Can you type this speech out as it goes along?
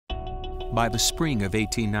By the spring of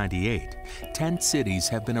 1898, tent cities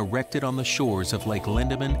have been erected on the shores of Lake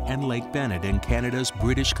Lindeman and Lake Bennett in Canada's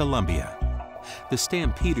British Columbia. The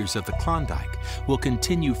stampeders of the Klondike will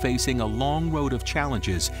continue facing a long road of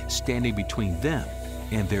challenges standing between them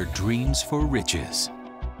and their dreams for riches.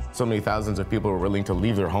 So many thousands of people were willing to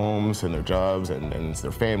leave their homes and their jobs and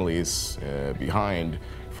their families behind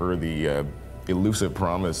for the elusive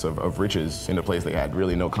promise of riches in a place they had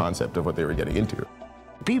really no concept of what they were getting into.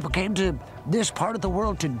 People came to this part of the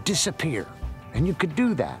world to disappear, and you could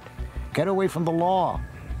do that. Get away from the law,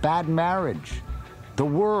 bad marriage, the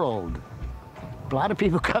world. A lot of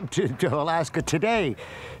people come to Alaska today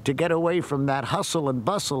to get away from that hustle and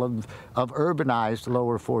bustle of urbanized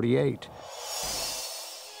lower 48.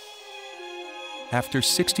 After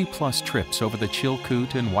 60-plus trips over the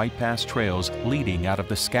Chilkoot and White Pass trails leading out of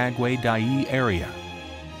the Skagway-Dyea area,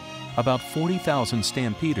 about 40,000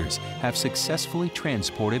 stampeders have successfully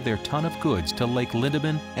transported their ton of goods to Lake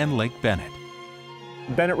Lindeman and Lake Bennett.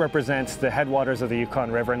 Bennett represents the headwaters of the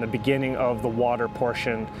Yukon River and the beginning of the water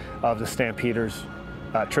portion of the stampeders'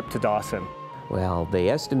 trip to Dawson. Well, they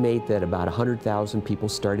estimate that about 100,000 people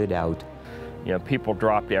started out. You know, people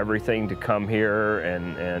dropped everything to come here,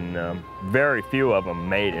 and very few of them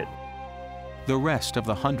made it. The rest of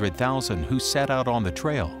the 100,000 who set out on the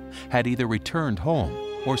trail had either returned home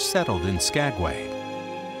or settled in Skagway.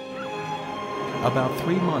 About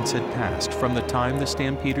 3 months had passed from the time the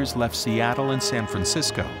stampeders left Seattle and San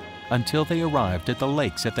Francisco until they arrived at the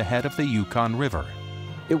lakes at the head of the Yukon River.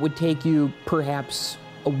 It would take you perhaps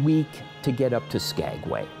a week to get up to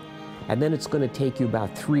Skagway, and then it's going to take you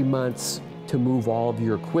about 3 months to move all of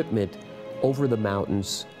your equipment over the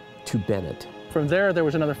mountains to Bennett. From there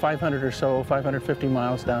was another 500 or so, 550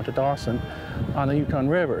 miles down to Dawson on the Yukon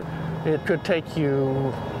River. It could take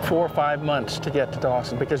you 4 or 5 months to get to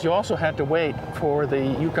Dawson because you also had to wait for the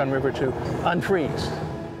Yukon River to unfreeze.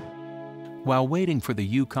 While waiting for the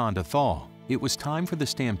Yukon to thaw, it was time for the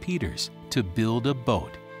stampeders to build a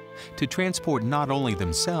boat to transport not only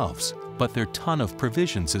themselves, but their ton of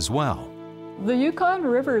provisions as well. The Yukon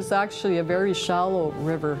River is actually a very shallow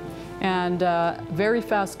river and very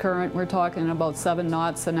fast current. We're talking about 7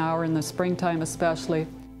 knots an hour in the springtime especially.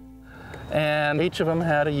 And each of them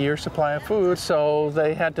had a year's supply of food, so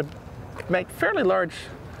they had to make fairly large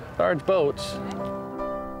boats.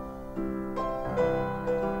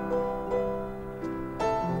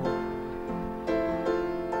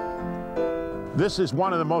 This is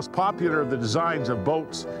one of the most popular of the designs of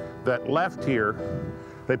boats that left here.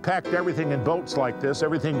 They packed everything in boats like this,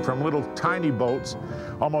 everything from little tiny boats,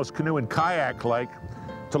 almost canoe and kayak-like,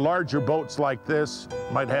 to larger boats like this,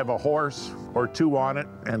 might have a horse or 2 on it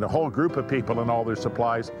and a whole group of people and all their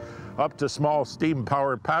supplies, up to small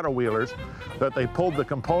steam-powered paddle wheelers that they pulled the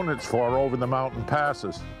components for over the mountain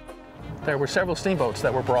passes. There were several steamboats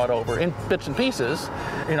that were brought over in bits and pieces,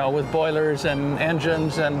 you know, with boilers and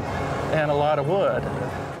engines and a lot of wood.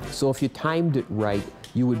 So if you timed it right,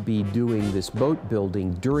 you would be doing this boat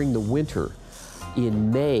building during the winter.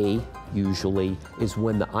 In May, usually, is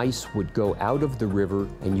when the ice would go out of the river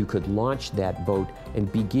and you could launch that boat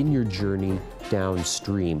and begin your journey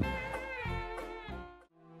downstream.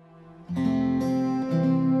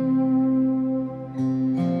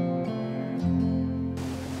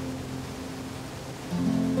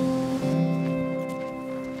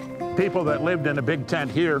 People that lived in a big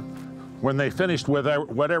tent here, when they finished with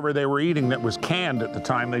whatever they were eating that was canned at the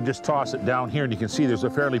time, they just toss it down here, and you can see there's a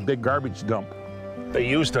fairly big garbage dump. They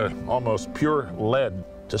used almost pure lead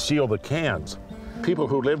to seal the cans. People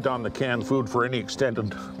who lived on the canned food for any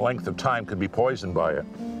extended length of time could be poisoned by it.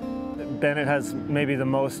 Bennett has maybe the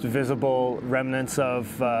most visible remnants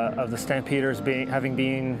of the stampeders having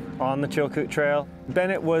been on the Chilkoot Trail.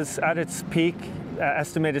 Bennett was at its peak,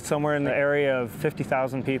 estimated somewhere in the area of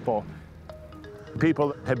 50,000 people.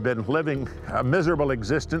 People had been living a miserable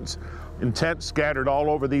existence in tents scattered all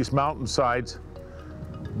over these mountainsides,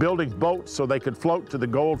 building boats so they could float to the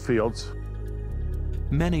gold fields.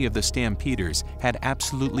 Many of the stampeders had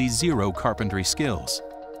absolutely zero carpentry skills.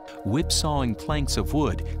 Whipsawing planks of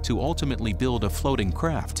wood to ultimately build a floating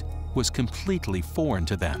craft was completely foreign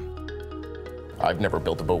to them. I've never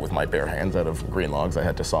built a boat with my bare hands out of green logs. I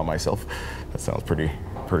had to saw myself. That sounds pretty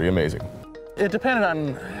amazing. It depended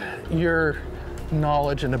on your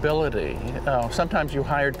knowledge and ability. Sometimes you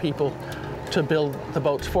hired people to build the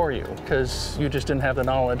boats for you because you just didn't have the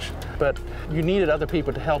knowledge, but you needed other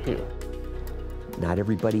people to help you. Not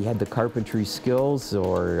everybody had the carpentry skills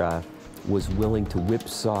or was willing to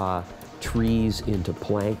whipsaw trees into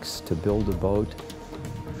planks to build a boat.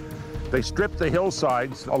 They stripped the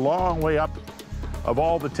hillsides a long way up of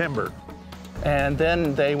all the timber. And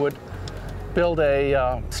then they would build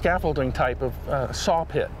a scaffolding type of saw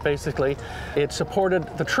pit, basically. It supported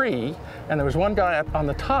the tree, and there was one guy up on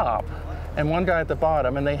the top and one guy at the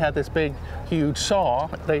bottom, and they had this big, huge saw.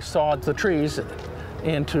 They sawed the trees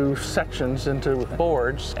into sections, into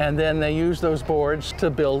boards, and then they used those boards to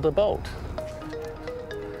build a boat.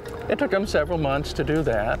 It took them several months to do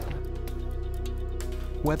that.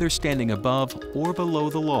 Whether standing above or below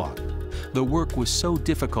the law, the work was so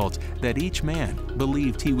difficult that each man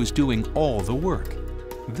believed he was doing all the work.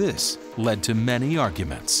 This led to many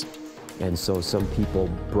arguments. And so some people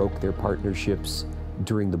broke their partnerships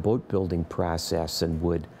during the boat building process and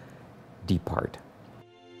would depart.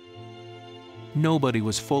 Nobody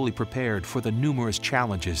was fully prepared for the numerous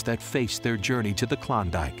challenges that faced their journey to the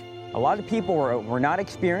Klondike. A lot of people were not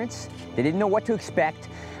experienced. They didn't know what to expect,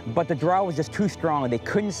 but the draw was just too strong. They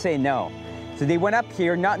couldn't say no. So they went up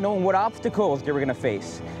here not knowing what obstacles they were going to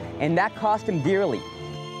face, and that cost them dearly.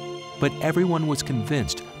 But everyone was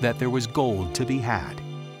convinced that there was gold to be had.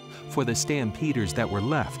 For the stampeders that were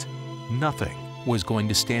left, nothing was going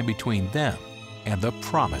to stand between them and the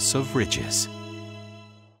promise of riches.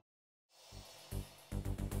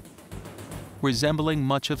 Resembling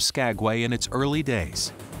much of Skagway in its early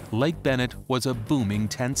days, Lake Bennett was a booming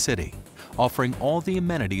tent city, offering all the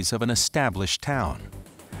amenities of an established town.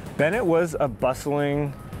 Bennett was a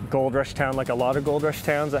bustling gold rush town, like a lot of gold rush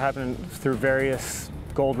towns that happened through various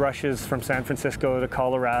gold rushes from San Francisco to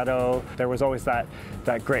Colorado. There was always that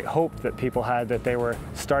great hope that people had that they were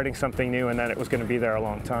starting something new and that it was going to be there a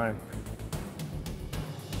long time.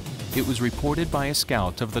 It was reported by a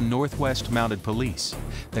scout of the Northwest Mounted Police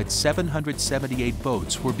that 778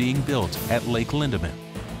 boats were being built at Lake Lindeman,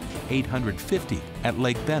 850 at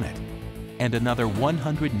Lake Bennett, and another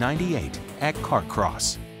 198 at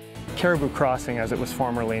Carcross. Caribou Crossing, as it was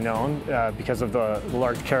formerly known, because of the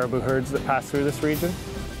large caribou herds that pass through this region.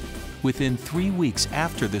 Within 3 weeks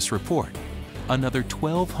after this report, another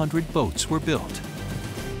 1,200 boats were built.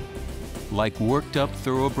 Like worked-up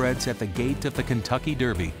thoroughbreds at the gate of the Kentucky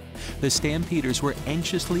Derby, the Stampeders were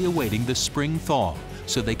anxiously awaiting the spring thaw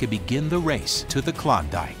so they could begin the race to the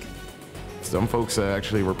Klondike. Some folks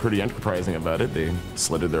actually were pretty enterprising about it. They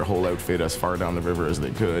sledded their whole outfit as far down the river as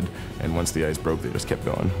they could, and once the ice broke, they just kept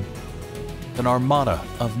going. An armada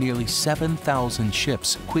of nearly 7,000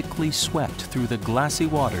 ships quickly swept through the glassy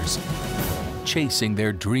waters, chasing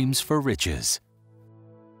their dreams for riches.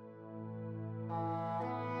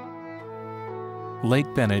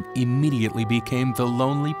 Lake Bennett immediately became the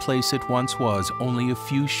lonely place it once was only a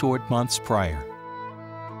few short months prior.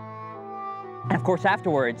 And of course,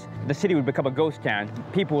 afterwards, the city would become a ghost town.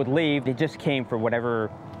 People would leave. They just came for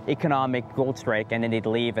whatever economic gold strike, and then they'd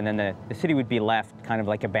leave, and then the city would be left kind of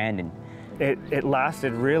like abandoned. It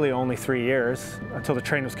lasted really only 3 years until the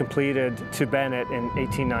train was completed to Bennett in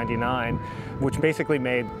 1899, which basically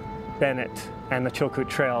made Bennett and the Chilkoot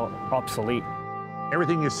Trail obsolete.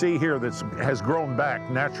 Everything you see here that has grown back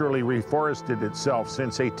naturally reforested itself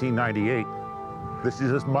since 1898. This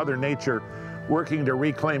is just Mother Nature working to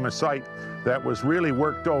reclaim a site that was really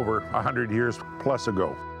worked over 100 years plus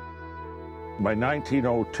ago. By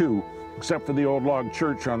 1902, except for the old log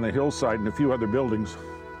church on the hillside and a few other buildings,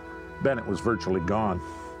 Bennett was virtually gone.